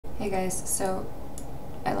Hey guys, so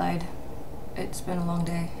I lied. It's been a long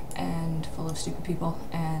day and full of stupid people,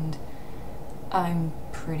 and I'm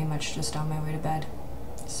pretty much just on my way to bed.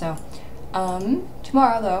 So,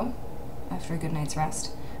 tomorrow though, after a good night's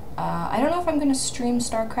rest, I don't know if I'm gonna stream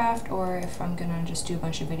StarCraft or if I'm gonna just do a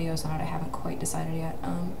bunch of videos on it. I haven't quite decided yet.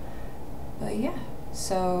 But yeah,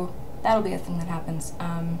 so that'll be a thing that happens.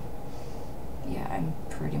 Yeah, I'm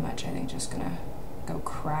pretty much, I think, just gonna go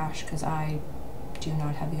crash because I do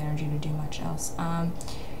not have the energy to do much else.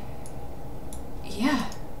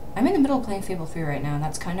 Yeah, I'm in the middle of playing Fable 3 right now, and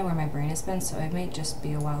that's kind of where my brain has been, so it may just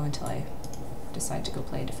be a while until I decide to go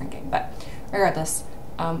play a different game. But regardless,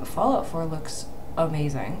 Fallout 4 looks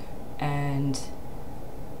amazing, and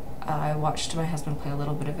I watched my husband play a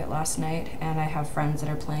little bit of it last night, and I have friends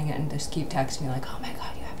that are playing it and just keep texting me like, oh my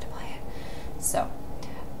god, you have to play it. So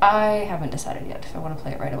I haven't decided yet if I want to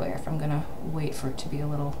play it right away or if I'm gonna wait for it to be a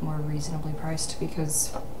little more reasonably priced,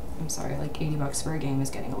 because I'm sorry, like 80 bucks for a game is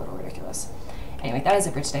getting a little ridiculous. Anyway, that is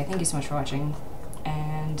it for today. Thank you so much for watching,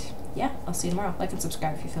 and yeah, I'll see you tomorrow. Like and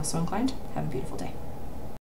subscribe if you feel so inclined. Have a beautiful day.